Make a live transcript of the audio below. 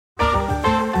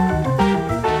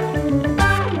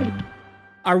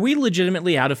Are we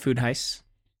legitimately out of food heists?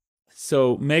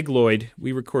 So Meg Lloyd,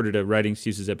 we recorded a Writing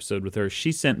Excuses episode with her.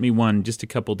 She sent me one just a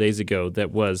couple days ago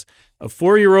that was a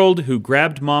 4-year-old who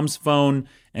grabbed mom's phone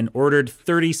and ordered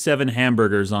 37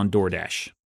 hamburgers on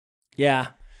DoorDash. Yeah.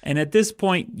 And at this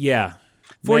point, yeah.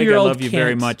 4-year-old Meg, I love you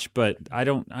very can't- much, but I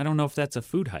don't know if that's a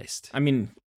food heist. I mean,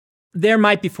 there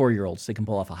might be 4-year-olds that can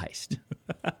pull off a heist.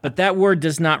 But that word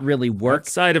does not really work.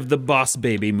 Outside of the Boss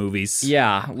Baby movies.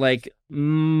 Yeah, like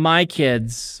my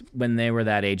kids, when they were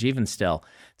that age, even still,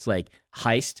 it's like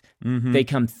heist. They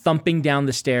come thumping down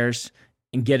the stairs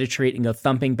and get a treat and go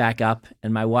thumping back up.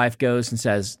 And my wife goes and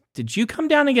says, "Did you come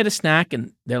down and get a snack?"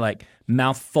 And they're like,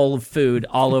 mouth full of food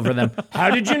all over them. "How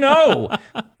did you know?"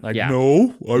 Like, Yeah.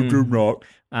 no, I do not.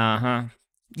 Uh-huh.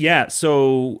 Yeah,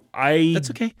 so I That's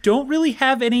okay. don't really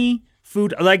have any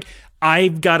food. Like,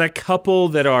 I've got a couple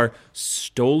that are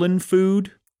stolen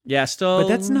food, Yeah, still. but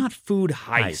that's not food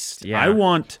heist. Yeah. I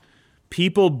want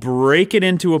people breaking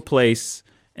into a place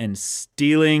and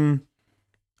stealing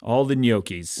all the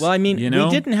gnocchis. Well, I mean, you know?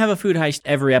 we didn't have a food heist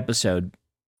every episode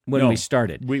when No, we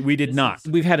started. We did not.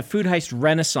 We've had a food heist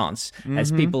renaissance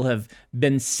as people have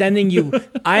been sending you.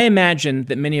 I imagine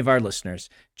that many of our listeners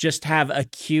just have a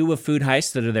queue of food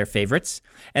heists that are their favorites.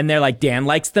 And they're like, Dan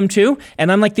likes them too.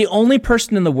 And I'm like the only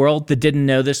person in the world that didn't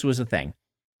know this was a thing.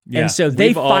 Yeah, And so they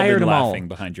we've all fired been them all. laughing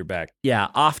behind your back. Yeah,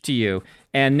 off to you.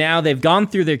 And now they've gone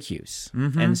through their queues.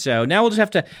 And so now we'll just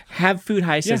have to have food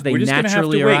heists as they we're just gonna have to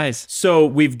naturally wait. arise. So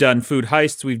we've done food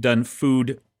heists. We've done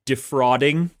food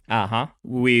defrauding. Uh-huh.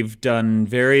 We've done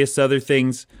various other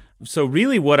things. So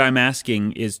really what I'm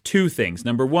asking is two things.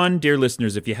 Number one, dear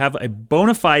listeners, if you have a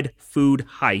bona fide food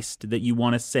heist that you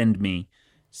want to send me,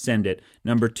 send it.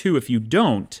 Number two, if you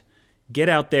don't, get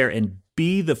out there and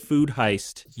be the food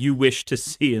heist you wish to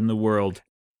see in the world.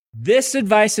 This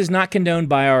advice is not condoned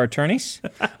by our attorneys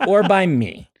or by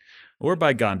me. Or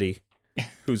by Gandhi,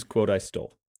 whose quote I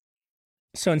stole.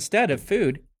 So instead of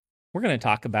food, we're going to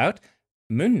talk about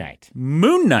Moon Knight.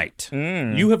 Moon Knight.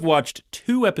 Mm. You have watched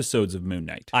 2 episodes of Moon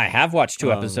Knight. I have watched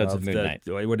 2 episodes of Moon Knight.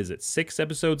 What is it, 6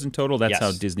 episodes in total? That's Yes.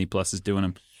 how Disney Plus is doing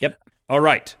them. Yep. All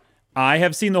right. I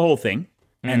have seen the whole thing,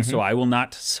 and so I will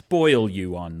not spoil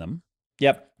you on them.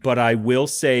 Yep. But I will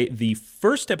say the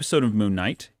first episode of Moon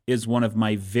Knight is one of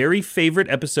my very favorite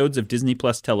episodes of Disney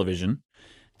Plus television.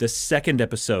 The second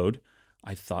episode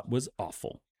I thought was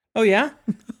awful. Oh, yeah?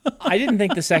 I didn't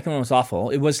think the second one was awful.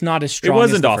 It was not as It strong as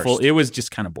wasn't the awful. first. It was just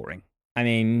kind of boring. I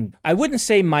mean, I wouldn't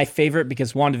say my favorite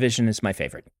because WandaVision is my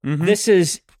favorite. This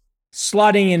is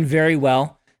slotting in very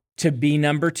well to be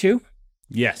number 2,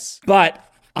 Yes. but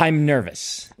I'm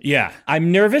nervous. Yeah.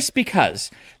 I'm nervous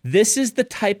because this is the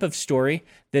type of story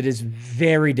that is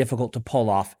very difficult to pull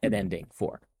off an ending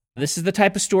for. This is the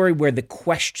type of story where the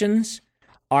questions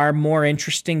are more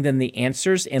interesting than the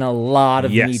answers in a lot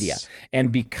of Yes. media.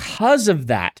 And because of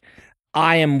that,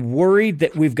 I am worried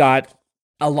that we've got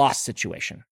a lost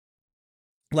situation.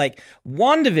 Like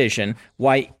WandaVision,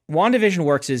 why WandaVision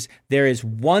works is there is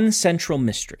one central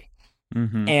mystery.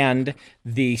 And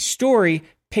the story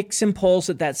picks and pulls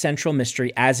at that central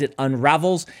mystery as it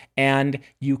unravels, and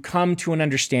you come to an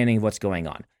understanding of what's going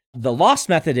on. The Lost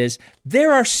method is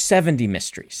there are 70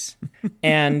 mysteries,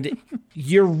 and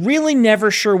you're really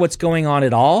never sure what's going on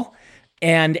at all.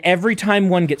 And every time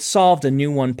one gets solved, a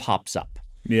new one pops up.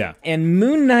 Yeah. And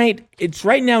Moon Knight, it's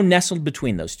right now nestled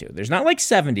between those two. There's not like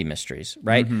 70 mysteries,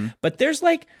 right? But there's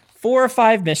like 4 or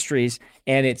 5 mysteries,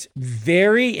 and it's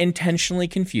very intentionally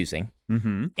confusing.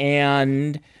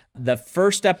 And the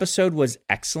first episode was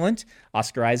excellent.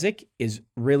 Oscar Isaac is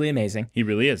really amazing. He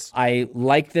really is. I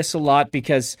like this a lot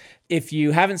because if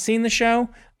you haven't seen the show,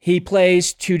 he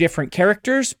plays 2 different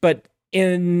characters, but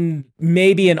in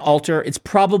maybe an alter. It's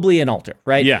probably an alter,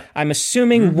 right? Yeah. I'm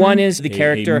assuming one is the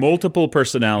character. A multiple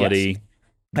personality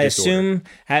I disorder. assume,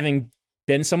 having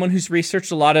been someone who's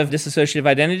researched a lot of dissociative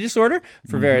identity disorder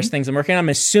for various things I'm working on, I'm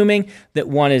assuming that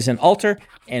one is an alter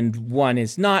and one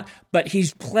is not, but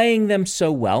he's playing them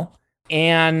so well.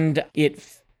 And it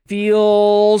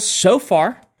feels so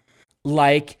far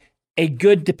like a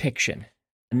good depiction,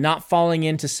 not falling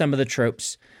into some of the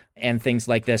tropes and things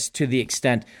like this to the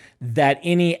extent that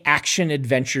any action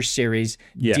adventure series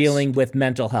Yes. dealing with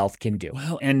mental health can do.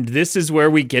 Well, and this is where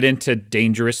we get into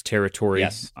dangerous territory.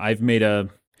 Yes. I've made a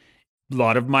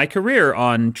lot of my career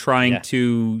on trying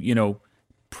to,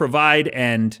 provide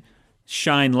and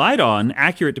shine light on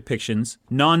accurate depictions,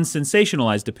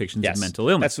 non-sensationalized depictions of mental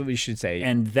illness. That's what we should say.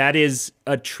 And that is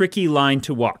a tricky line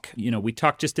to walk. We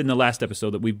talked just in the last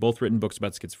episode that we've both written books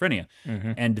about schizophrenia.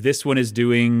 And this one is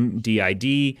doing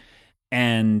DID.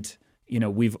 And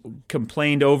we've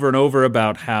complained over and over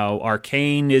about how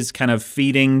Arcane is kind of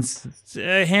feeding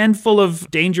a handful of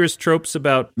dangerous tropes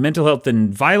about mental health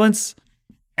and violence.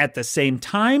 At the same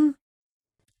time,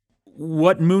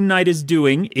 what Moon Knight is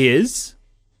doing is,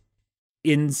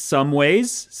 in some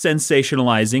ways,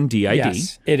 sensationalizing DID.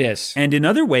 Yes, it is. And in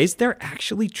other ways, they're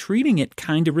actually treating it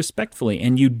kind of respectfully.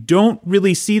 And you don't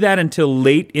really see that until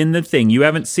late in the thing. You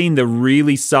haven't seen the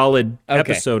really solid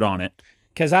episode on it.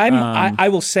 Because I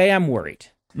will say I'm worried,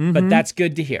 but that's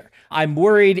good to hear. I'm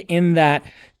worried in that,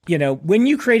 when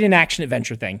you create an action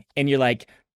adventure thing and you're like,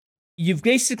 you've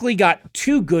basically got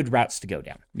two good routes to go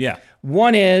down. Yeah.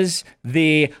 One is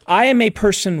I am a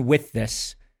person with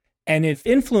this, and it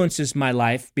influences my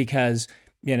life because,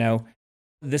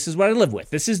 this is what I live with.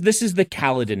 This is the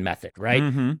Kaladin method, right?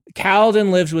 Mm-hmm.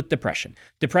 Kaladin lives with depression.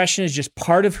 Depression is just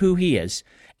part of who he is.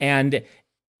 And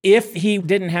if he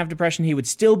didn't have depression, he would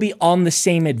still be on the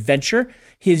same adventure.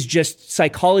 His just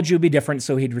psychology would be different,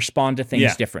 so he'd respond to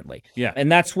things differently. Yeah.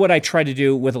 And that's what I try to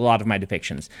do with a lot of my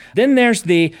depictions. Then there's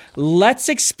let's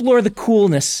explore the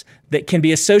coolness that can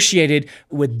be associated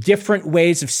with different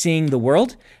ways of seeing the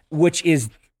world, which is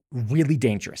really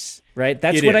dangerous, right?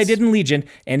 That's what I did in Legion,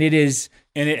 and it is...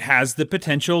 And it has the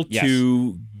potential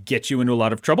to get you into a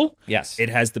lot of trouble. Yes. It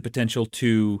has the potential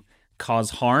to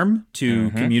cause harm to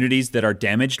communities that are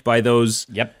damaged by those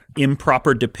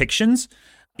improper depictions.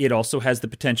 It also has the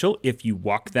potential, if you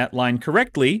walk that line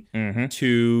correctly,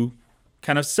 to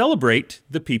kind of celebrate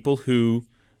the people who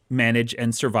manage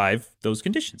and survive those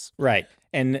conditions. Right.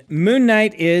 And Moon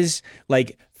Knight is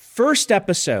first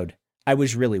episode, I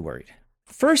was really worried.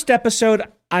 First episode,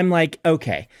 I'm like,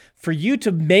 okay, for you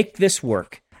to make this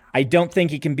work, I don't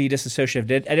think it can be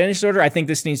disassociated at any sort. I think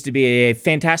this needs to be a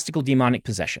fantastical demonic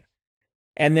possession.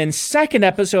 And then second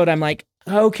episode, I'm like,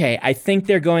 okay, I think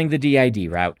they're going the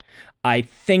DID route. I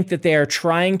think that they are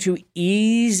trying to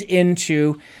ease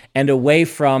into and away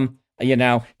from,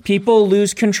 people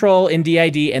lose control in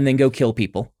DID and then go kill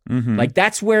people.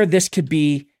 That's where this could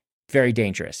be very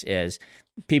dangerous, is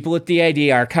people with DID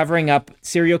are covering up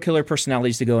serial killer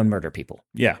personalities to go and murder people.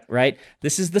 Yeah. Right?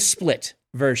 This is the split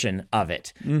version of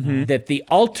it, that the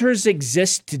alters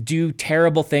exist to do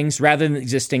terrible things rather than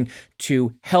existing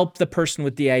to help the person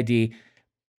with DID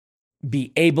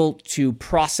be able to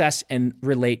process and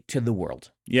relate to the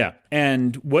world. Yeah.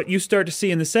 And what you start to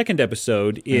see in the second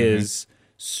episode is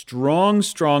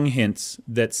strong hints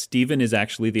that Steven is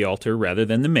actually the alter rather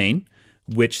than the main,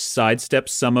 which sidesteps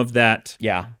some of that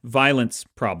violence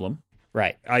problem.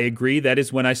 Right. I agree. That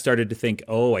is when I started to think,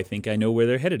 I think I know where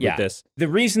they're headed with this. The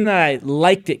reason that I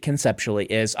liked it conceptually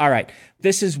is, all right,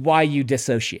 this is why you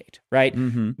dissociate, right?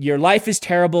 Your life is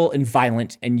terrible and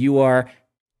violent, and you are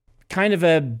kind of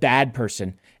a bad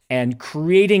person, and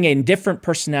creating a different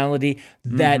personality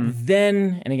that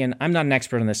then, and again, I'm not an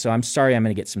expert on this, so I'm sorry I'm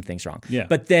going to get some things wrong. Yeah.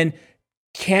 But then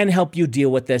can help you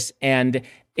deal with this and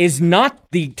is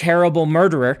not the terrible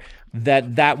murderer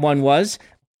that one was.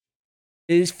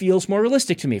 It feels more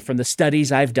realistic to me from the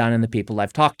studies I've done and the people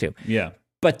I've talked to. Yeah.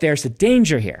 But there's a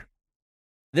danger here.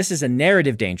 This is a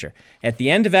narrative danger. At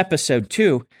the end of episode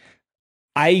 2,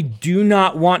 I do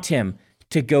not want him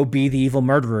to go be the evil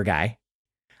murderer guy.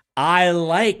 I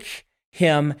like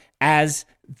him as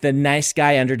the nice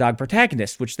guy underdog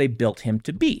protagonist, which they built him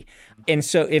to be. And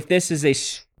so if this is a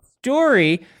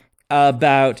story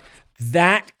about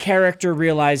that character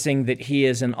realizing that he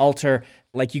is an alter,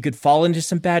 you could fall into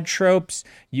some bad tropes.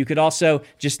 You could also,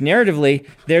 just narratively,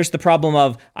 there's the problem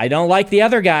of, I don't like the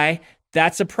other guy.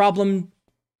 That's a problem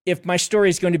if my story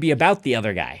is going to be about the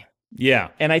other guy. Yeah.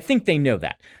 And I think they know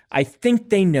that.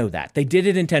 They did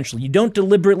it intentionally. You don't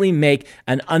deliberately make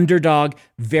an underdog,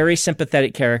 very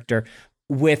sympathetic character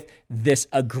with this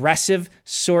aggressive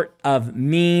sort of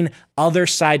mean other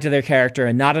side to their character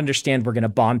and not understand we're going to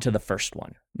bond to the first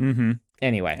one.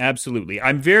 Anyway. Absolutely.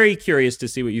 I'm very curious to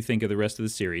see what you think of the rest of the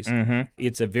series.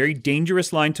 It's a very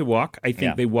dangerous line to walk. I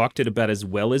think they walked it about as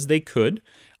well as they could.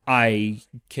 I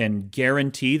can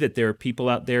guarantee that there are people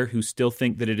out there who still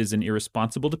think that it is an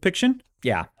irresponsible depiction.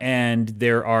 Yeah. And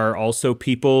there are also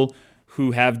people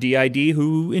who have DID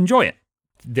who enjoy it.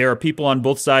 There are people on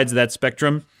both sides of that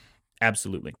spectrum.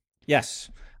 Absolutely.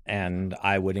 Yes. And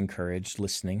I would encourage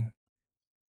listening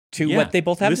to what they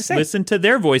both have to say. Listen to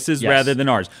their voices rather than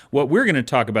ours. What we're going to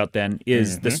talk about then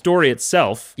is the story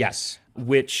itself. Yes.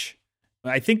 Which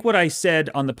I think what I said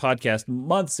on the podcast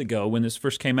months ago when this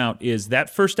first came out is that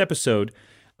first episode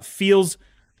feels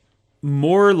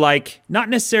more like, not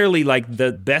necessarily like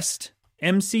the best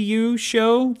MCU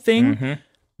show thing,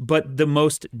 but the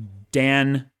most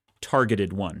Dan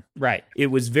targeted one. Right. It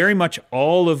was very much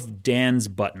all of Dan's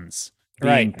buttons.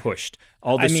 being pushed.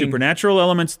 All the supernatural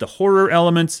elements, the horror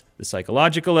elements, the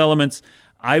psychological elements.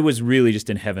 I was really just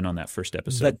in heaven on that first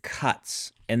episode. The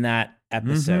cuts in that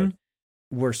episode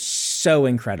were so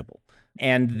incredible.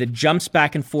 And the jumps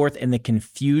back and forth and the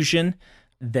confusion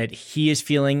that he is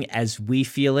feeling as we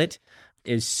feel it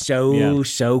is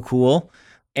so cool.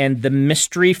 And the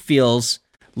mystery feels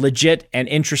legit and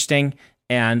interesting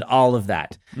and all of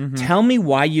that. Tell me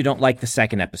why you don't like the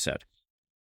second episode.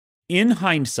 In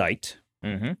hindsight,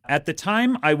 at the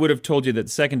time, I would have told you that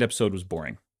the second episode was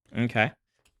boring. Okay.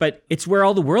 But it's where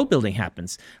all the world building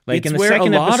happens. Like it's in the where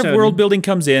second a lot episode, of world building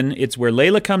comes in. It's where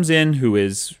Layla comes in, who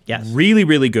is really,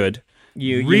 really good.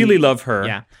 You really love her.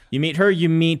 Yeah. You meet her, you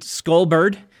meet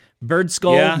Skullbird, Bird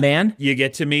Skull Man. You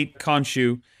get to meet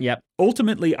Khonshu. Yep.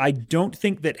 Ultimately, I don't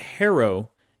think that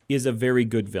Harrow is a very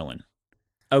good villain.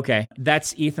 Okay.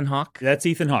 That's Ethan Hawke. That's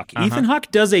Ethan Hawke. Ethan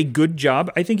Hawke does a good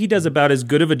job. I think he does about as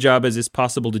good of a job as is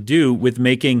possible to do with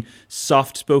making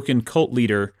soft-spoken cult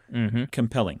leader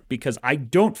compelling, because I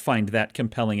don't find that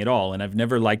compelling at all, and I've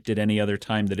never liked it any other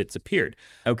time that it's appeared.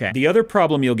 Okay. The other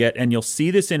problem you'll get, and you'll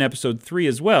see this in episode 3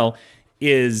 as well,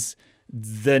 is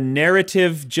the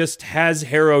narrative just has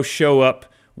Harrow show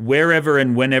up wherever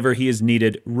and whenever he is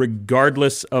needed,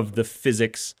 regardless of the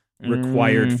physics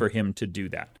required for him to do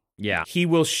that. Yeah. He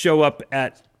will show up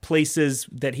at places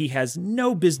that he has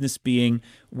no business being,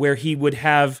 where he would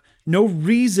have no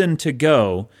reason to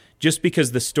go, just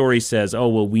because the story says, oh,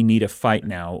 well, we need a fight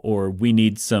now, or we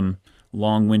need some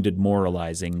long-winded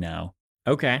moralizing now.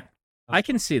 Okay. I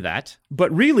can see that.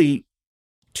 But really,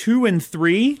 2 and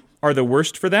 3 are the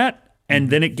worst for that, and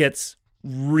then it gets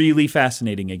really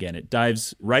fascinating again. It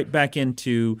dives right back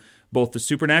into both the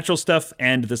supernatural stuff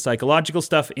and the psychological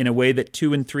stuff in a way that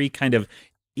 2 and 3 kind of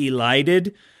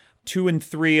elided. 2 and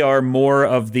 3 are more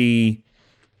of the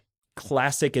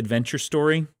classic adventure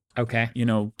story. Okay.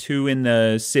 2 in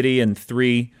the city and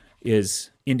 3 is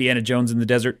Indiana Jones in the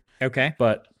desert. Okay.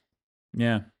 But,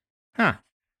 yeah. Huh.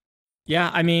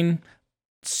 Yeah, I mean,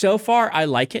 so far I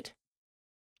like it,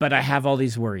 but I have all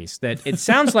these worries that it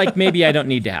sounds like maybe I don't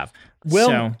need to have.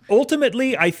 Well,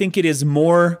 ultimately, I think it is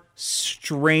more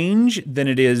strange than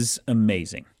it is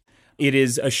amazing. It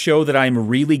is a show that I'm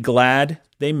really glad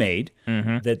they made,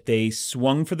 that they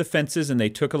swung for the fences and they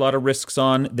took a lot of risks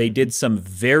on. They did some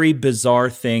very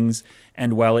bizarre things,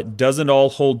 and while it doesn't all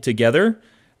hold together,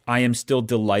 I am still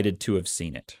delighted to have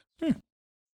seen it.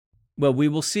 Well, we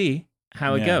will see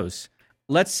how it goes.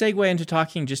 Let's segue into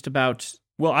talking just about...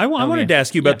 Well, I wanted to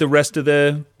ask you about the rest of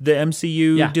the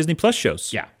MCU Disney Plus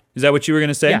shows. Yeah. Is that what you were going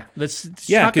to say? Yeah, let's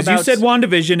talk because about... you said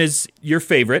WandaVision is your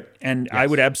favorite, and I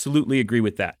would absolutely agree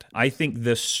with that. I think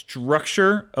the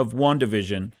structure of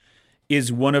WandaVision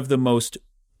is one of the most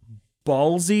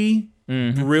ballsy,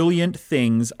 brilliant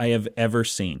things I have ever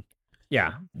seen.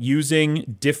 Yeah.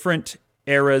 Using different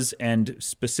eras and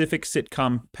specific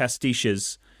sitcom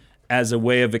pastiches as a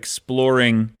way of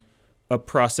exploring a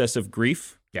process of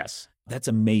grief. Yes. That's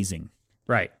amazing.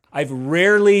 Right. I've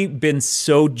rarely been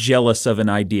so jealous of an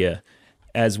idea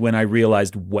as when I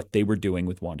realized what they were doing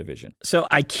with WandaVision. So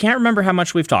I can't remember how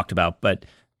much we've talked about, but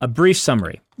a brief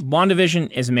summary.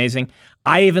 WandaVision is amazing.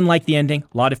 I even like the ending.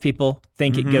 A lot of people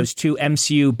think it goes to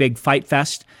MCU Big Fight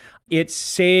Fest. It's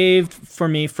saved for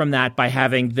me from that by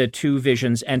having the two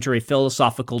visions enter a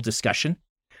philosophical discussion.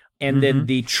 And then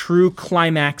the true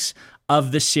climax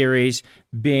of the series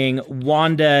being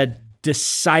Wanda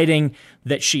deciding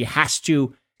that she has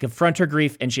to confront her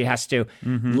grief and she has to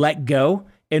let go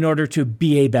in order to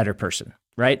be a better person,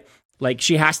 right? Like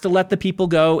she has to let the people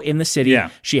go in the city. Yeah.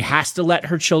 She has to let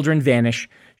her children vanish.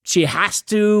 She has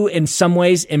to, in some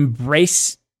ways,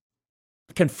 embrace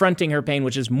confronting her pain,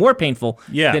 which is more painful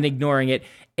than ignoring it,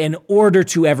 in order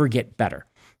to ever get better.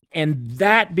 And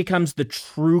that becomes the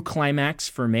true climax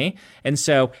for me. And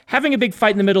so having a big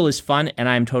fight in the middle is fun, and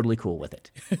I'm totally cool with it.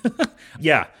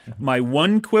 Yeah. My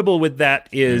one quibble with that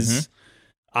is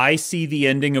I see the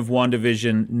ending of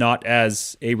WandaVision not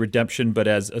as a redemption, but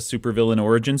as a supervillain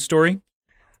origin story.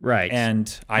 Right.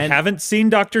 And I haven't seen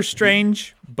Doctor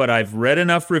Strange, but I've read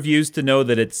enough reviews to know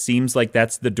that it seems like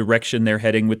that's the direction they're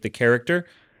heading with the character.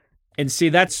 And see,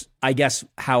 that's, I guess,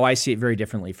 how I see it very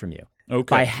differently from you.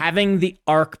 Okay. By having the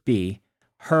arc be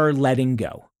her letting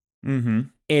go.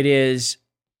 It is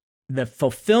the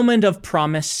fulfillment of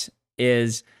promise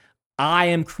is I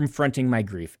am confronting my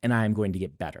grief and I am going to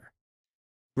get better.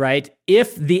 Right?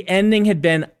 If the ending had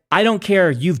been, I don't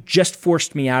care, you've just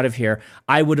forced me out of here,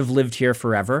 I would have lived here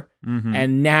forever.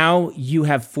 And now you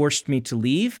have forced me to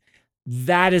leave.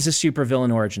 That is a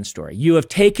supervillain origin story. You have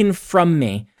taken from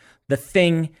me the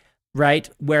thing, right,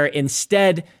 where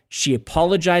instead she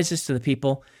apologizes to the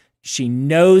people. She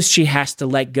knows she has to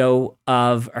let go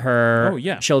of her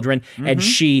children, and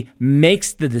she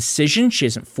makes the decision. She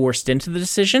isn't forced into the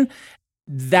decision.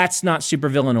 That's not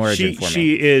supervillain origin for me.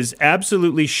 She is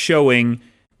absolutely showing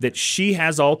that she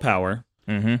has all power.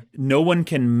 No one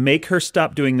can make her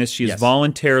stop doing this. She is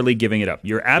voluntarily giving it up.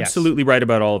 You're absolutely right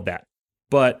about all of that.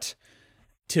 But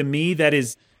to me, that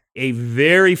is a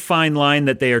very fine line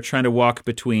that they are trying to walk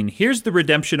between. Here's the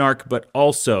redemption arc, but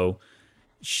also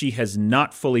she has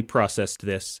not fully processed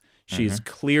this. She's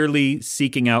clearly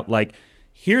seeking out, like,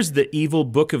 here's the evil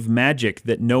book of magic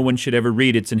that no one should ever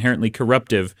read. It's inherently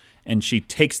corruptive. And she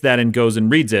takes that and goes and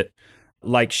reads it.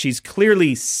 Like, she's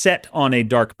clearly set on a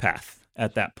dark path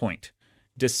at that point,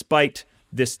 despite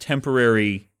this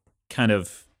temporary kind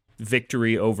of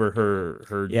victory over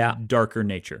her darker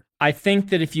nature. I think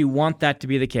that if you want that to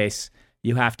be the case,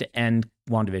 you have to end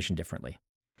WandaVision differently.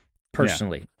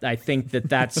 Personally, I think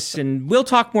that's, and we'll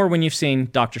talk more when you've seen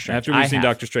Doctor Strange. After we've seen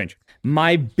Doctor Strange.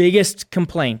 My biggest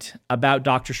complaint about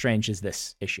Doctor Strange is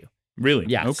this issue. Really?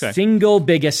 Yeah. Okay. Single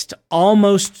biggest,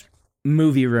 almost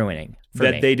movie ruining for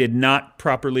me. That they did not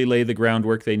properly lay the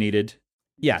groundwork they needed.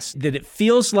 Yes. That it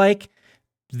feels like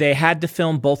they had to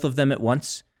film both of them at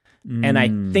once. And I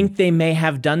think they may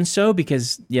have done so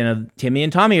because, Timmy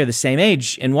and Tommy are the same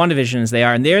age in WandaVision as they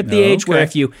are. And they're at the age where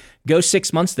if you go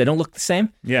 6 months, they don't look the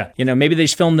same. Yeah. Maybe they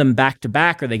just filmed them back to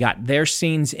back or they got their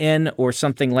scenes in or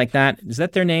something like that. Is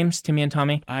that their names, Timmy and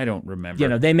Tommy? I don't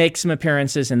remember. They make some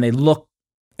appearances and they look,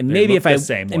 and maybe if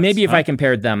I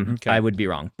compared them, I would be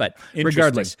wrong. But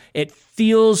regardless, it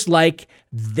feels like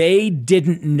they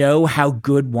didn't know how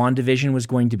good WandaVision was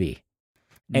going to be.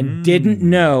 And didn't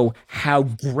know how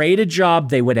great a job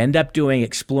they would end up doing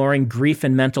exploring grief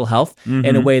and mental health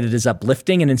in a way that is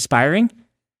uplifting and inspiring.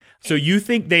 So you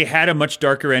think they had a much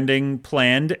darker ending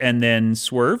planned and then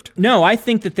swerved? No, I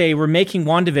think that they were making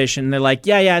WandaVision and they're like,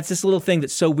 yeah, it's this little thing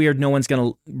that's so weird no one's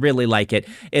going to really like it.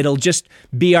 It'll just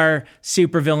be our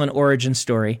supervillain origin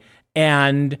story.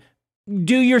 And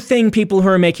do your thing, people who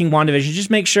are making WandaVision.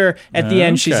 Just make sure at the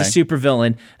end she's a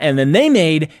supervillain. And then they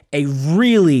made a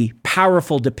really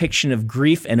powerful depiction of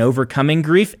grief and overcoming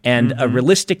grief and a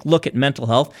realistic look at mental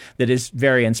health that is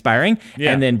very inspiring.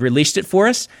 Yeah. And then released it for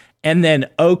us. And then,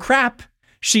 oh crap,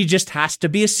 she just has to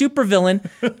be a supervillain.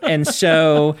 And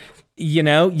so,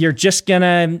 you're just going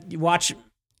to watch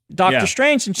Doctor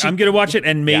Strange. And I'm going to watch it,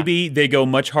 and maybe they go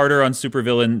much harder on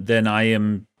supervillain than I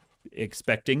am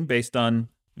expecting based on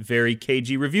very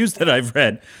cagey reviews that I've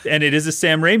read. And it is a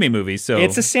Sam Raimi movie, so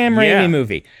it's a Sam Raimi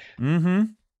movie.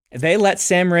 They let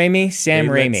Sam Raimi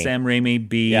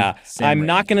be I'm Raimi.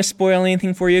 Not going to spoil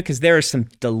anything for you because there is some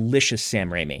delicious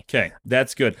Sam Raimi. Okay,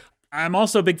 that's good. I'm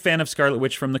also a big fan of Scarlet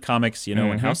Witch from the comics,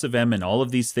 and House of M and all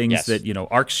of these things that,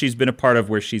 arcs she's been a part of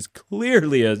where she's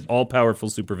clearly an all-powerful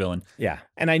supervillain. Yeah,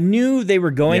 and I knew they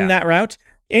were going that route.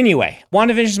 Anyway,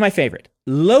 WandaVision is my favorite.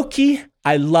 Loki,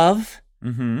 I love.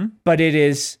 But it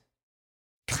is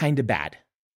kind of bad.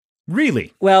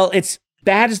 Really? Well, it's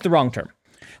bad is the wrong term.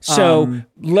 So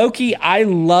Loki, I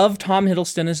love Tom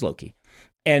Hiddleston as Loki.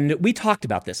 And we talked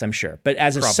about this, I'm sure. But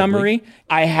as a summary,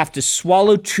 I have to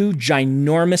swallow 2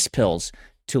 ginormous pills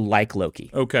to like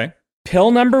Loki. Okay. Pill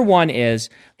number 1 is,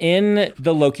 in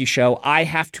the Loki show, I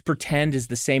have to pretend is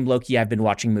the same Loki I've been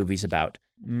watching movies about.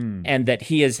 And that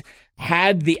he has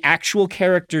had the actual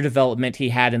character development he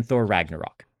had in Thor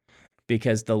Ragnarok.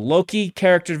 Because the Loki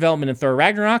character development in Thor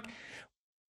Ragnarok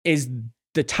is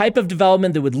the type of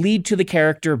development that would lead to the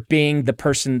character being the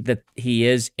person that he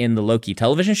is in the Loki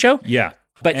television show. Yeah.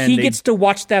 But he gets to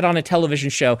watch that on a television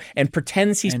show and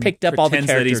pretends he's picked up all the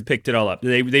characters. That he's picked it all up.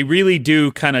 They really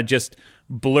do kind of just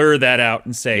blur that out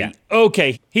and say,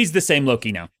 okay, he's the same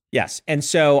Loki now. Yes. And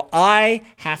so I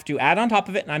have to add on top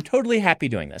of it, and I'm totally happy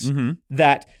doing this,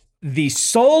 that the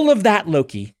soul of that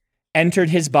Loki entered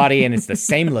his body, and it's the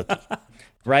same Loki,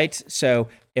 right? So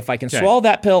if I can swallow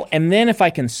that pill, and then if I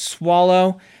can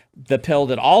swallow the pill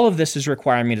that all of this is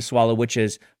requiring me to swallow, which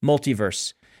is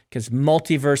multiverse, because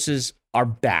multiverses are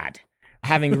bad.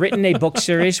 Having written a book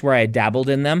series where I dabbled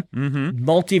in them,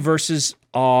 multiverses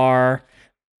are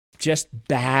just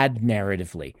bad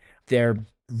narratively. They're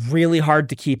really hard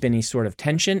to keep any sort of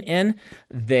tension in.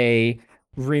 They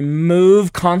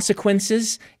remove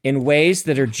consequences in ways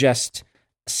that are just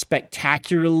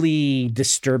spectacularly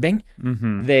disturbing.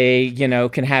 They,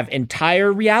 can have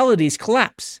entire realities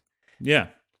collapse. Yeah.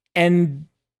 And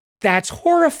that's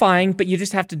horrifying, but you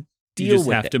just have to deal with it. You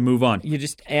just have to move on.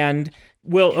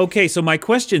 Well, okay, so my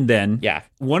question then,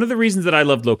 one of the reasons that I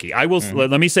love Loki, I will,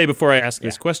 let me say before I ask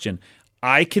this question,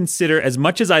 I consider, as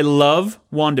much as I love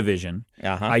WandaVision,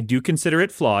 I do consider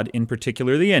it flawed, in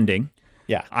particular the ending.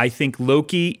 Yeah. I think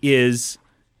Loki is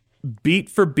beat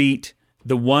for beat,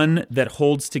 the one that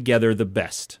holds together the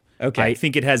best. Okay. I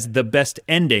think it has the best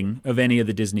ending of any of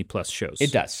the Disney Plus shows.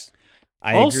 It does.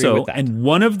 I also, agree with that. and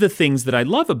one of the things that I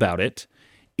love about it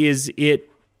is it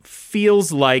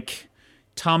feels like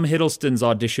Tom Hiddleston's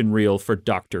audition reel for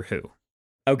Doctor Who.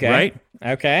 Okay. Right?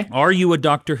 Okay. Are you a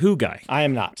Doctor Who guy? I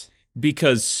am not.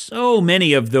 Because so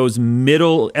many of those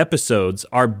middle episodes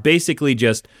are basically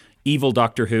just evil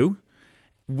Doctor Who,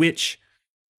 which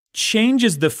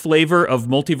changes the flavor of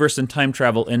multiverse and time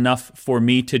travel enough for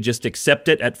me to just accept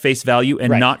it at face value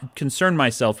and not concern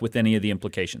myself with any of the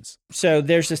implications. So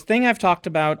there's this thing I've talked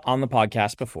about on the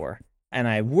podcast before, and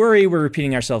I worry we're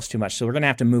repeating ourselves too much, so we're going to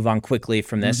have to move on quickly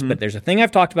from this. But there's a thing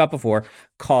I've talked about before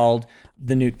called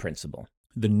the Newt Principle.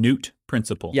 The Newt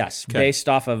Principle. Yes, based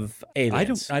off of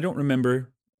Aliens. I don't remember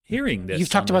hearing this. You've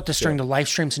talked about this during the live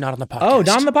streams, not on the podcast. Oh,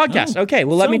 not on the podcast. Okay,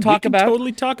 well, let me talk about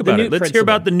totally talk about it. Let's hear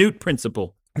about the Newt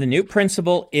Principle. The Newt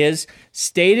Principle is,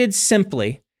 stated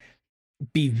simply,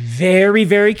 be very,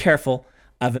 very careful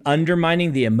of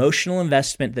undermining the emotional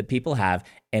investment that people have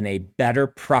in a better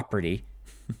property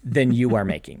than you are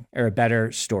making, or a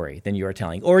better story than you are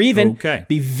telling. Or even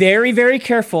be very, very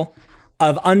careful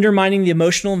of undermining the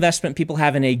emotional investment people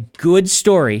have in a good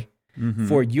story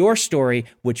for your story,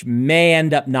 which may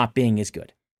end up not being as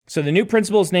good. So the Newt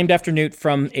Principle is named after Newt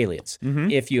from Aliens.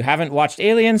 If you haven't watched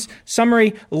Aliens,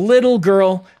 summary, little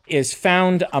girl is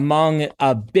found among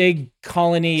a big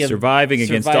colony of surviving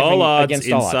against all odds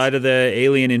inside of the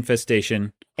alien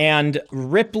infestation. And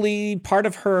Ripley, part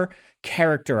of her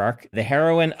character arc, the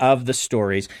heroine of the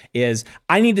stories, is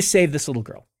I need to save this little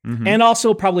girl. And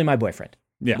also probably my boyfriend.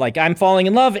 Yeah. Like I'm falling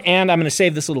in love and I'm going to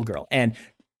save this little girl. And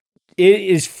it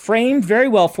is framed very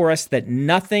well for us that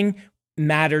nothing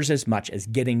matters as much as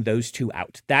getting those two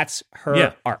out. That's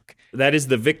her arc. That is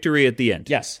the victory at the end.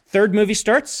 Yes. Third movie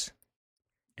starts.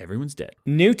 Everyone's dead.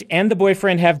 Newt and the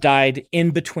boyfriend have died in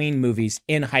between movies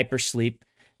in hypersleep.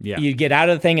 Yeah. You get out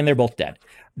of the thing and they're both dead.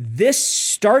 This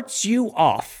starts you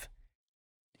off.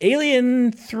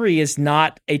 Alien 3 is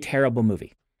not a terrible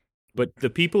movie. But the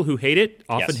people who hate it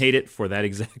often hate it for that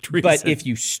exact reason. But if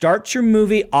you start your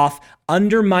movie off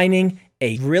undermining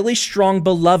a really strong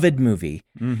beloved movie,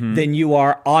 then you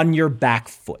are on your back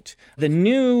foot. The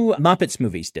new Muppets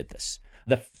movies did this.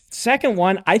 The second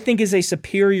one, I think, is a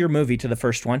superior movie to the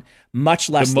first one, much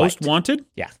less The Most liked. Wanted?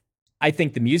 Yeah. I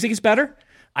think the music is better.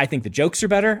 I think the jokes are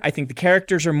better. I think the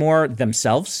characters are more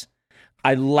themselves.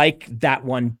 I like that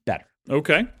one better.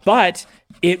 Okay. But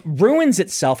it ruins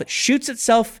itself. It shoots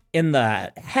itself in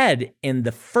the head in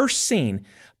the first scene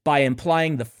by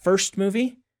implying the first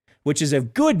movie, which is a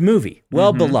good movie,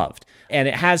 well beloved, and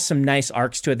it has some nice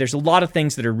arcs to it. There's a lot of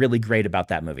things that are really great about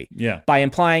that movie. Yeah. By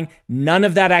implying none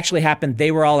of that actually happened.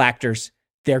 They were all actors.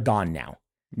 They're gone now.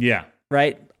 Yeah.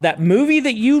 Right? That movie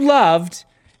that you loved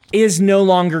is no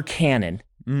longer canon.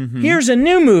 Here's a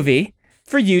new movie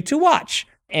for you to watch.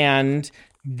 And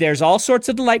there's all sorts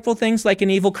of delightful things like an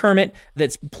evil Kermit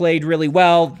that's played really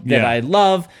well that I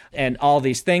love and all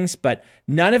these things, but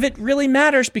none of it really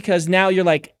matters because now you're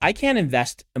like, I can't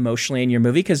invest emotionally in your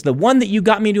movie because the one that you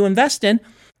got me to invest in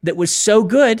that was so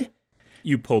good,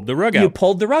 you pulled the rug out. You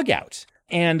pulled the rug out.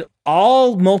 And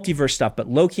all multiverse stuff, but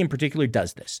Loki in particular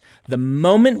does this. The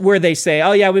moment where they say,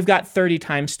 oh yeah, we've got 30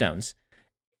 time stones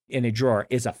in a drawer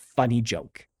is a funny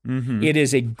joke. It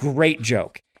is a great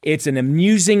joke. It's an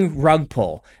amusing rug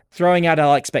pull, throwing out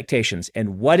all expectations.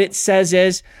 And what it says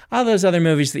is, all those other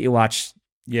movies that you watched,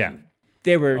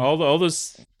 they were... All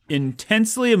those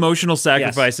intensely emotional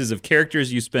sacrifices of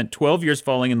characters you spent 12 years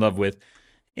falling in love with,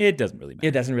 it doesn't really matter.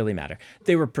 It doesn't really matter.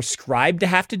 They were prescribed to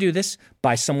have to do this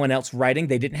by someone else writing.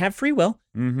 They didn't have free will.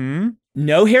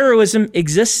 No heroism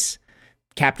exists.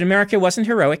 Captain America wasn't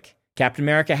heroic. Captain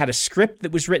America had a script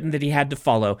that was written that he had to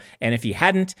follow, and if he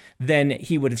hadn't, then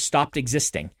he would have stopped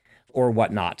existing or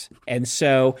whatnot. And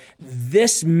so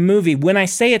this movie, when I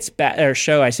say it's bad, or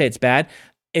show, I say it's bad,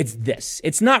 it's this.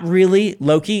 It's not really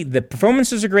Loki. The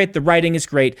performances are great. The writing is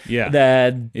great.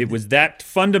 Yeah. It was that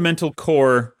fundamental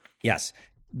core yes,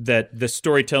 that the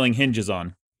storytelling hinges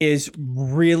on. Is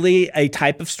really a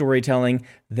type of storytelling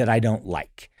that I don't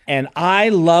like. And I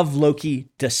love Loki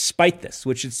despite this,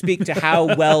 which should speak to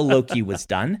how well Loki was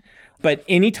done. But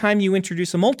anytime you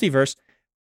introduce a multiverse,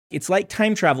 it's like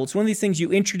time travel. It's one of these things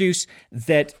you introduce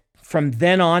that from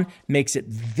then on makes it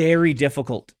very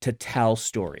difficult to tell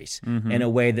stories in a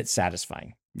way that's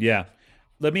satisfying. Yeah.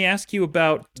 Let me ask you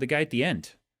about the guy at the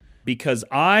end, because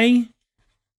I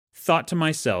thought to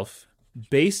myself,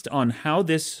 based on how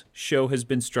this show has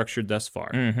been structured thus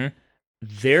far,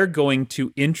 they're going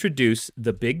to introduce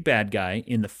the big bad guy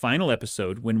in the final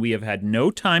episode when we have had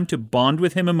no time to bond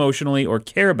with him emotionally or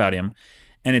care about him,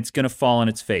 and it's going to fall on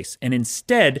its face. And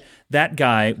instead, that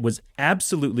guy was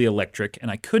absolutely electric,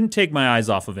 and I couldn't take my eyes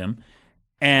off of him.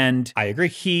 And I agree.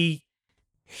 He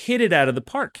hit it out of the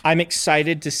park. I'm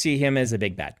excited to see him as a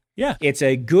big bad. Yeah. It's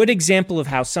a good example of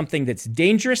how something that's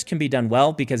dangerous can be done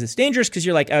well, because it's dangerous because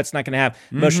you're like, oh, it's not going to have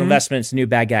emotional investment. It's a new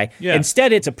bad guy. Yeah.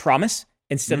 Instead, it's a promise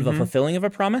instead of a fulfilling of a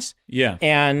promise. Yeah.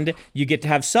 And you get to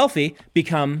have Selphie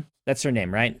become, that's her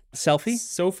name, right? Selphie?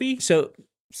 Sophie? So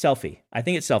Selphie. I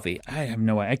think it's Selphie. I have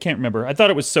no idea. I can't remember. I thought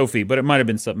it was Sophie, but it might have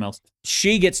been something else.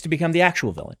 She gets to become the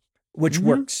actual villain, which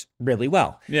works really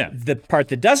well. Yeah. The part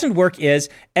that doesn't work is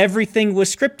everything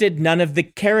was scripted. None of the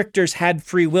characters had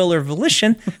free will or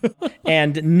volition,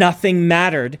 and nothing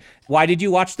mattered. Why did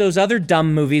you watch those other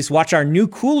dumb movies? Watch our new,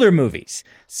 cooler movies.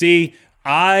 See,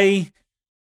 I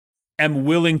am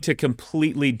willing to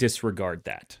completely disregard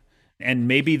that. And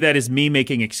maybe that is me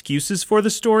making excuses for the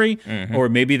story, or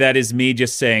maybe that is me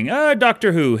just saying,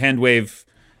 Doctor Who, hand wave.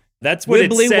 That's what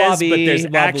Wibbly it says, wobbly, but there's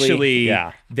wobbly. actually,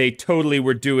 Yeah. they totally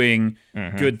were doing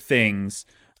good things.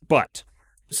 But,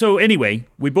 so anyway,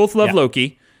 we both love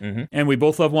Loki, and we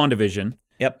both love WandaVision.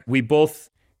 Yep. We both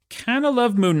kind of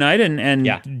love Moon Knight, and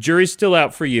Yeah. jury's still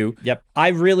out for you. Yep. I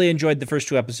really enjoyed the first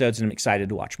 2 episodes, and I'm excited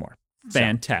to watch more.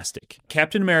 Fantastic.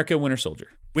 Captain America, Winter Soldier.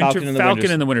 Falcon and the Falcon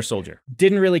Winter- and the Winter Soldier.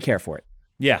 Didn't really care for it.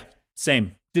 Yeah,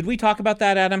 same. Did we talk about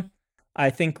that, Adam? I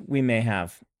think we may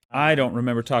have. I don't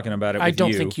remember talking about it with I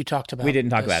don't think you talked about. We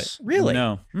didn't talk about it. Really?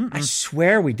 No. I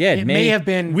swear we did. It may have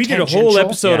been. We did a whole tangential.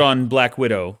 episode Yeah. on Black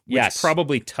Widow, which Yes.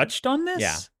 probably touched on this.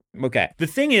 Yeah. Okay. The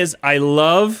thing is, I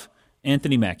love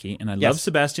Anthony Mackie and I love Yes.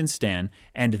 Sebastian Stan,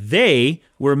 and they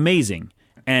were amazing.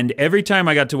 And every time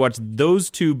I got to watch those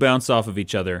two bounce off of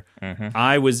each other,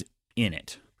 I was in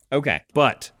it. Okay.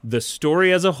 But the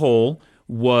story as a whole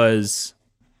was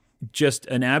just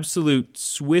an absolute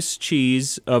Swiss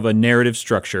cheese of a narrative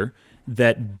structure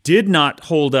that did not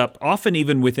hold up, often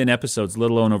even within episodes,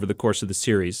 let alone over the course of the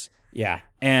series. Yeah.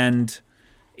 And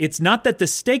it's not that the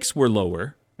stakes were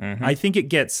lower. I think it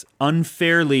gets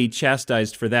unfairly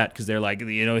chastised for that, because they're like,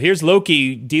 here's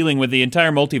Loki dealing with the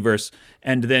entire multiverse,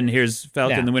 and then here's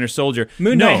Falcon Yeah. the Winter Soldier.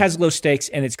 Moon Knight No. has low stakes,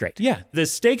 and it's great. Yeah, the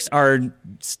stakes are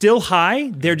still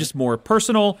high. They're just more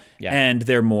personal, Yeah. and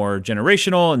they're more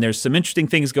generational, and there's some interesting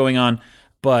things going on.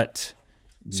 But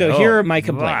So no. here are my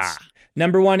complaints.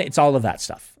 Number one, it's all of that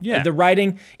stuff. Yeah. The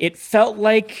writing, it felt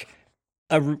like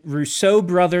a Rousseau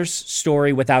brothers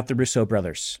story without the Rousseau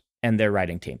brothers and their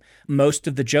writing team. Most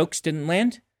of the jokes didn't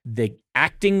land. The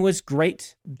acting was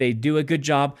great. They do a good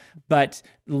job. But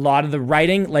a lot of the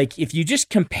writing, like if you just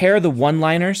compare the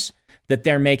one-liners that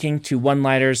they're making to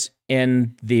one-liners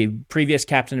in the previous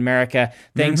Captain America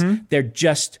things, they're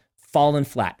just fallen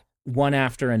flat, one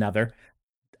after another.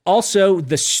 Also,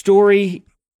 the story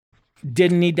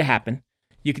didn't need to happen.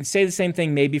 You can say the same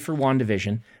thing maybe for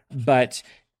WandaVision, but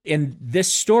in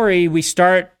this story, we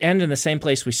end in the same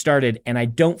place we started, and I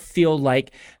don't feel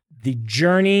like the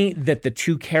journey that the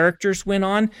two characters went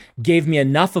on gave me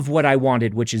enough of what I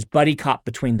wanted, which is buddy cop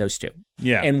between those two.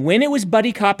 Yeah. And when it was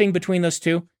buddy copping between those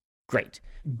two, great.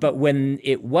 But when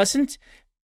it wasn't,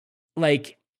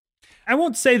 like, I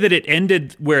won't say that it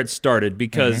ended where it started,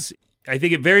 because I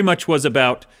think it very much was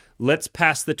about, let's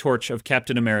pass the torch of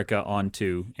Captain America on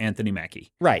to Anthony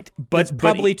Mackie. right. But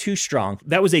probably too strong.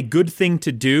 That was a good thing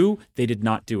to do. They did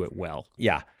not do it well.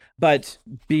 Yeah. But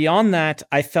beyond that,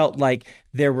 I felt like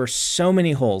there were so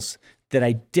many holes that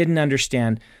I didn't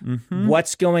understand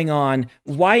what's going on,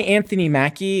 why Anthony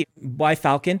Mackie, why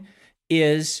Falcon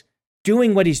is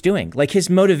doing what he's doing. Like his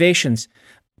motivations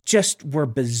just were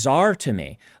bizarre to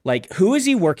me. Like, who is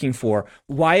he working for?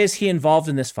 Why is he involved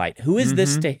in this fight? Who is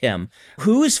this to him?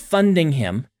 Who is funding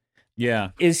him? Yeah.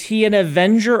 Is he an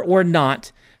Avenger or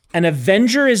not? An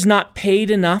Avenger is not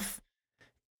paid enough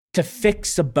to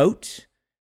fix a boat.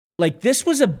 Like, this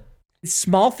was a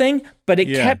small thing, but it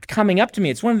kept coming up to me.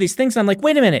 It's one of these things I'm like,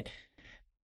 wait a minute.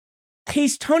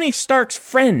 He's Tony Stark's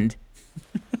friend.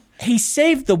 He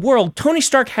saved the world. Tony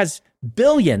Stark has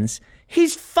billions.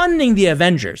 He's funding the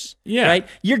Avengers. Yeah. Right?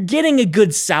 You're getting a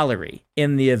good salary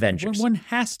in the Avengers. One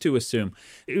has to assume.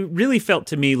 It really felt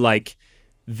to me like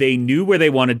they knew where they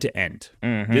wanted to end.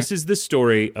 This is the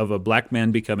story of a black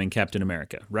man becoming Captain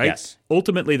America, right? Yes.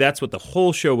 Ultimately, that's what the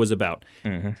whole show was about.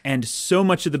 And so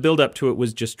much of the build-up to it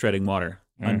was just treading water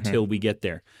until we get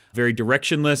there. Very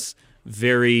directionless,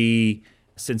 very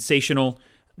sensational.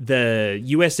 The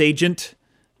U.S. agent,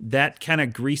 that kind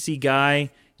of greasy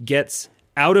guy, gets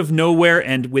out of nowhere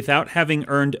and without having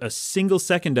earned a single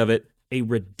second of it, a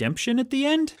redemption at the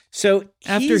end So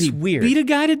after he's he weird. beat a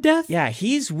guy to death? Yeah,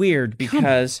 he's weird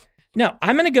because no,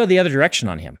 I'm going to go the other direction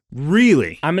on him.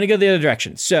 Really? I'm going to go the other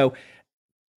direction. So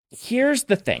here's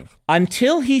the thing.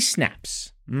 Until he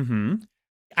snaps, Mm-hmm.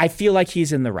 I feel like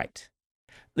he's in the right.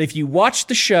 If you watch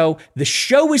the show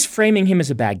is framing him as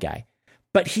a bad guy,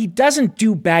 but he doesn't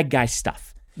do bad guy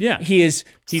stuff. Yeah. He is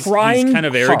He's trying kind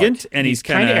of arrogant hard. and he's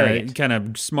kinda kind arrogant. of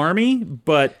smarmy,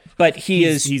 but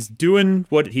He's doing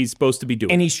what he's supposed to be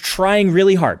doing. and he's trying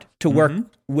really hard to work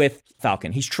Mm-hmm. with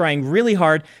Falcon. He's trying really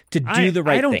hard to do the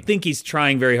right I don't thing. think he's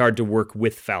trying very hard to work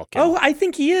with Falcon. Oh, I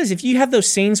think he is. If you have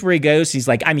those scenes where he goes, he's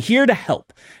like, I'm here to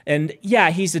help. And yeah,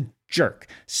 he's a jerk.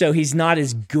 So he's not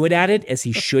as good at it as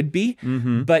he should be.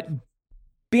 Mm-hmm. But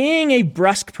being a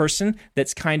brusque person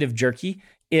that's kind of jerky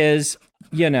is,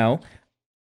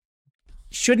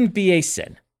 shouldn't be a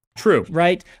sin. True.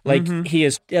 Right? Like he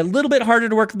is a little bit harder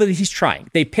to work with, but he's trying.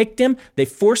 They picked him. They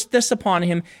forced this upon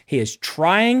him. He is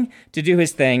trying to do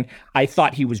his thing. I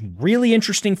thought he was really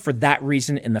interesting for that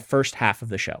reason in the first half of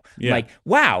the show. Yeah. Like,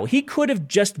 wow, he could have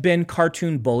just been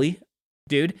cartoon bully,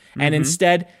 dude. And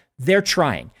instead, they're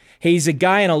trying. He's a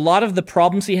guy, and a lot of the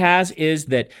problems he has is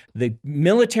that the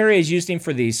military has used him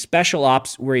for these special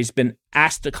ops where he's been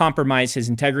asked to compromise his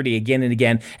integrity again and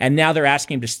again, and now they're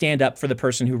asking him to stand up for the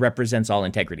person who represents all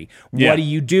integrity. Yeah. What do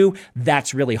you do?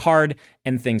 That's really hard,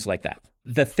 and things like that.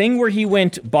 The thing where he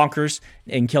went bonkers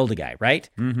and killed a guy, right?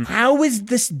 How is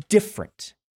this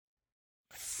different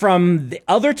from the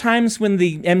other times when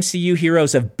the MCU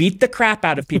heroes have beat the crap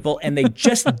out of people and they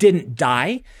just didn't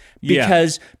die? Yeah.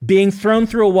 Because being thrown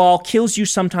through a wall kills you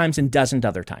sometimes and doesn't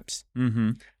other times.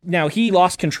 Mm-hmm. Now, he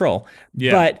lost control.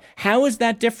 Yeah. But how is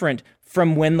that different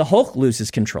from when the Hulk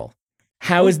loses control?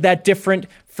 How is that different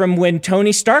from when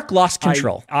Tony Stark lost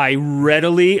control? I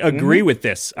readily agree with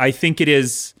this. I think it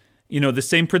is, the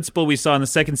same principle we saw in the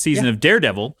second season of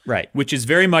Daredevil. Right. Which is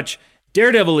very much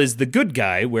Daredevil is the good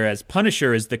guy, whereas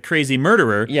Punisher is the crazy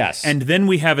murderer. Yes. And then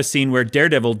we have a scene where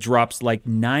Daredevil drops like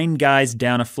 9 guys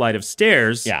down a flight of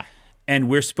stairs. Yeah. And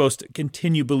we're supposed to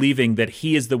continue believing that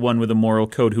he is the one with a moral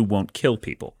code who won't kill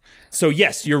people. So,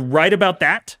 yes, you're right about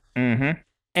that.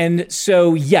 And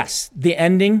so, yes, the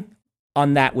ending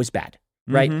on that was bad,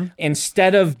 right?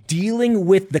 Instead of dealing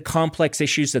with the complex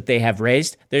issues that they have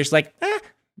raised, there's like,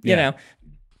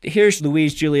 here's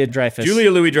Louise Julia Dreyfus.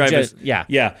 Julia Louis-Dreyfus. Yeah.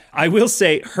 Yeah. I will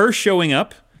say her showing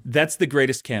up, that's the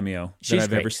greatest cameo that She's I've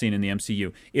great. ever seen in the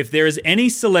MCU. If there is any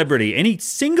celebrity, any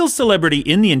single celebrity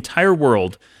in the entire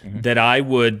world that I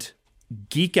would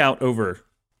geek out over,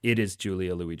 it is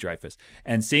Julia Louis-Dreyfus.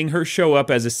 And seeing her show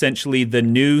up as essentially the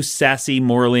new sassy,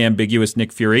 morally ambiguous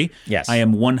Nick Fury, Yes. I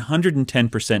am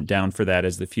 110% down for that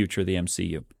as the future of the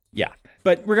MCU. Yeah.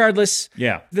 But regardless,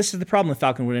 Yeah. this is the problem with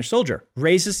Falcon Winter Soldier.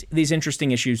 Raises these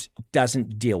interesting issues,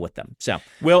 doesn't deal with them. So,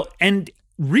 Well, and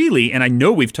really, and I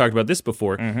know we've talked about this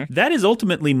before, that is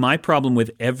ultimately my problem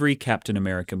with every Captain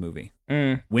America movie.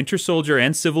 Winter Soldier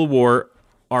and Civil War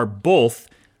are both,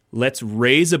 let's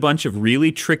raise a bunch of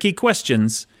really tricky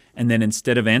questions, and then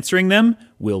instead of answering them,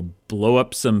 we'll blow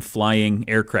up some flying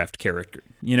aircraft character.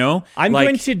 I'm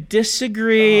going to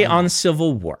disagree on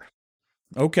Civil War.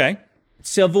 Okay.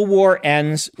 Civil War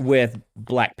ends with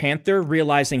Black Panther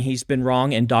realizing he's been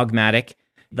wrong and dogmatic.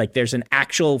 Like there's an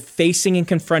actual facing and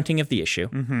confronting of the issue.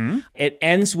 It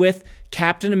ends with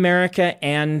Captain America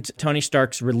and Tony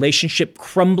Stark's relationship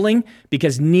crumbling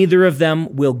because neither of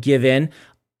them will give in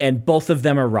and both of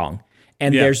them are wrong.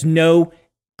 And Yeah. there's no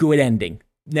good ending.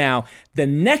 Now, the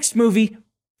next movie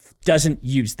doesn't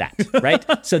use that, right?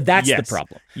 So that's the Yes.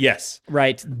 problem. Yes.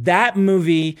 Right? That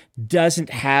movie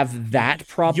doesn't have that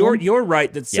problem. You're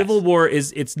right that Civil War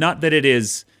it's not that it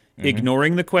is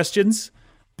ignoring the questions,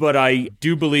 but I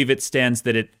do believe it stands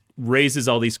that it raises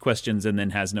all these questions and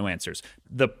then has no answers.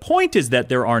 The point is that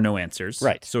there are no answers.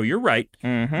 Right. So you're right,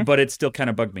 but it still kind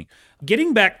of bugged me.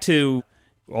 Getting back to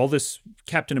all this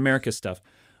Captain America stuff,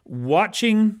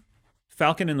 watching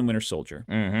Falcon and the Winter Soldier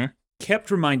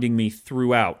kept reminding me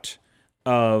throughout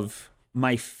of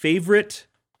my favorite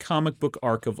comic book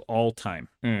arc of all time,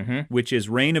 which is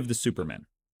Reign of the Supermen.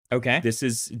 Okay. This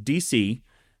is DC.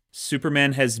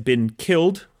 Superman has been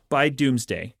killed by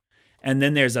Doomsday. And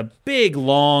then there's a big,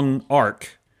 long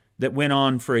arc that went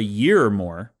on for a year or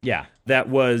more Yeah. that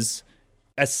was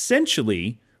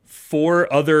essentially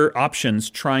 4 other options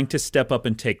trying to step up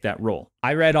and take that role.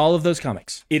 I read all of those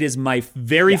comics. It is my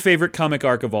very favorite comic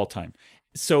arc of all time.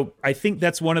 So I think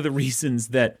that's one of the reasons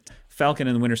that Falcon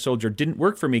and the Winter Soldier didn't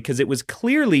work for me, because it was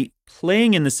clearly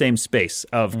playing in the same space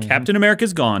of Captain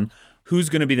America's gone. who's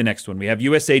going to be the next one? We have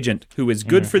U.S. Agent, who is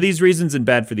good for these reasons and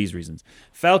bad for these reasons.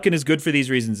 Falcon is good for these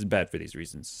reasons and bad for these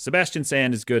reasons. Sebastian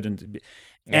Stan is good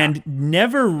and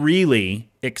never really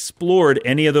explored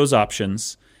any of those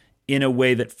options in a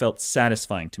way that felt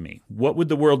satisfying to me. What would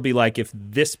the world be like if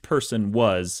this person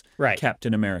was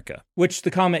Captain America? Which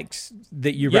the comics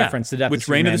that you referenced, The Death which of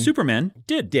Reign of the Superman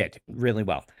Superman did really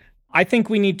well. I think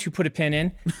we need to put a pin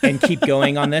in and keep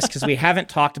going on this because we haven't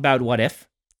talked about What If.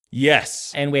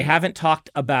 Yes. And we haven't talked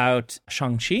about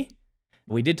Shang-Chi.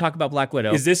 We did talk about Black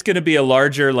Widow. Is this going to be a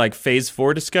larger like Phase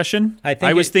 4 discussion?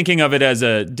 I was thinking of it as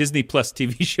a Disney Plus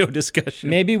TV show discussion.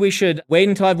 Maybe we should wait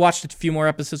until I've watched a few more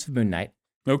episodes of Moon Knight.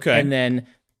 Okay. And then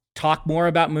talk more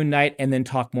about Moon Knight and then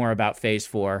talk more about Phase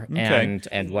 4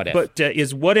 and What If. But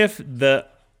is What If the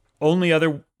only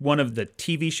other one of the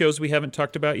TV shows we haven't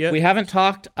talked about yet? We haven't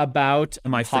talked about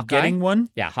Am I Hawkeye. forgetting one?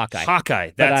 Yeah, Hawkeye.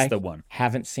 Hawkeye, that's the one.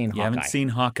 Haven't seen Hawkeye. You haven't seen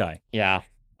Hawkeye. Yeah.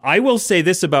 I will say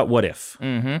this about What If.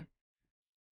 Mm-hmm.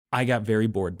 I got very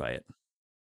bored by it.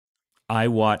 I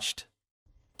watched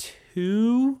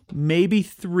 2, maybe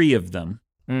 3 of them.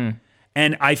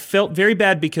 And I felt very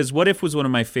bad because What If was one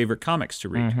of my favorite comics to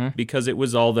read because it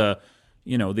was all the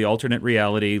alternate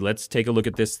reality. Let's take a look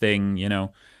at this thing,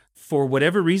 For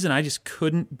whatever reason, I just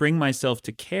couldn't bring myself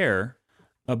to care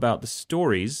about the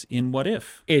stories in What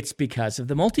If. It's because of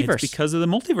the multiverse. It's because of the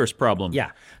multiverse problem.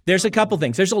 Yeah. There's a couple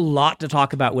things. There's a lot to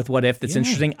talk about with What If that's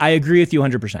interesting. I agree with you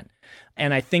 100%.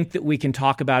 And I think that we can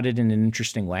talk about it in an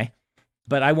interesting way.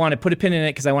 But I want to put a pin in it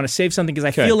because I want to save something because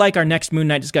I feel like our next Moon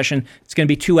Knight discussion, it's going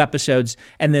to be 2 episodes,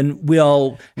 and then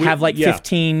we'll have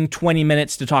 15, 20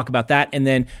 minutes to talk about that, and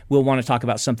then we'll want to talk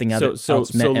about something else. So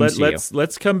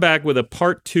let's come back with a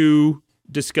part 2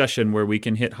 discussion where we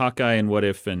can hit Hawkeye and What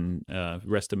If and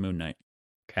rest of Moon Knight.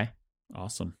 Okay.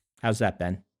 Awesome. How's that,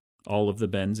 Ben? All of the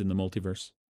Bens in the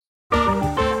multiverse.